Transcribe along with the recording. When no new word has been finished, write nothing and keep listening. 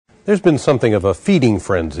There's been something of a feeding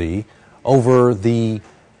frenzy over the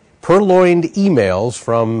purloined emails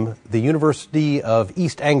from the University of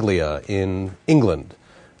East Anglia in England.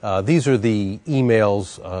 These are the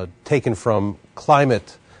emails taken from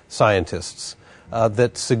climate scientists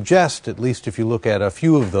that suggest, at least if you look at a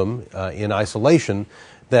few of them in isolation,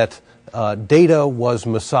 that data was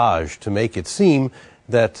massaged to make it seem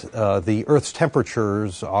that the Earth's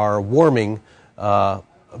temperatures are warming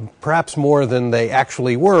perhaps more than they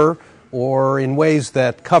actually were, or in ways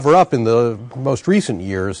that cover up in the most recent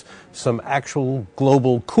years some actual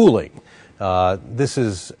global cooling. This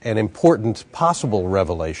is an important possible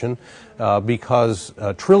revelation because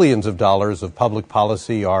trillions of dollars of public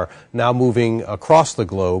policy are now moving across the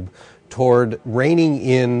globe toward reining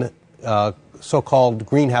in so-called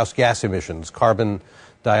greenhouse gas emissions, carbon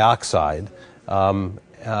dioxide,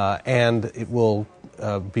 and it will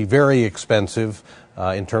be very expensive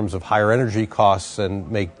in terms of higher energy costs and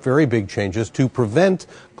make very big changes to prevent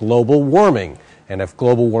global warming. And if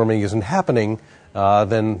global warming isn't happening,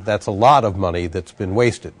 then that's a lot of money that's been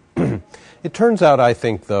wasted. It turns out, I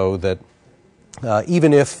think, though, that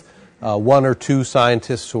even if one or two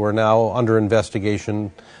scientists who are now under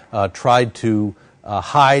investigation tried to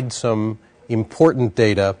hide some important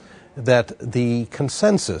data, that the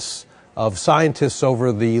consensus of scientists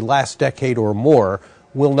over the last decade or more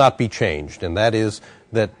will not be changed, and that is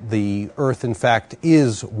that the Earth, in fact,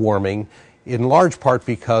 is warming, in large part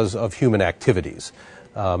because of human activities.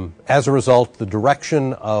 As a result, the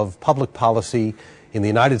direction of public policy in the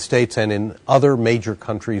United States and in other major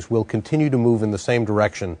countries will continue to move in the same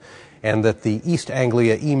direction, and that the East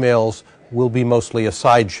Anglia emails will be mostly a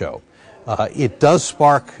sideshow. It does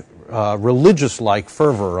spark religious-like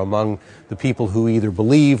fervor among the people who either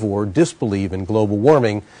believe or disbelieve in global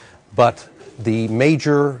warming, but the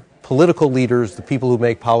major political leaders, the people who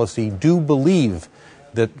make policy, do believe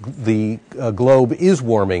that the globe is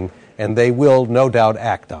warming, and they will no doubt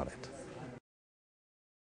act on it.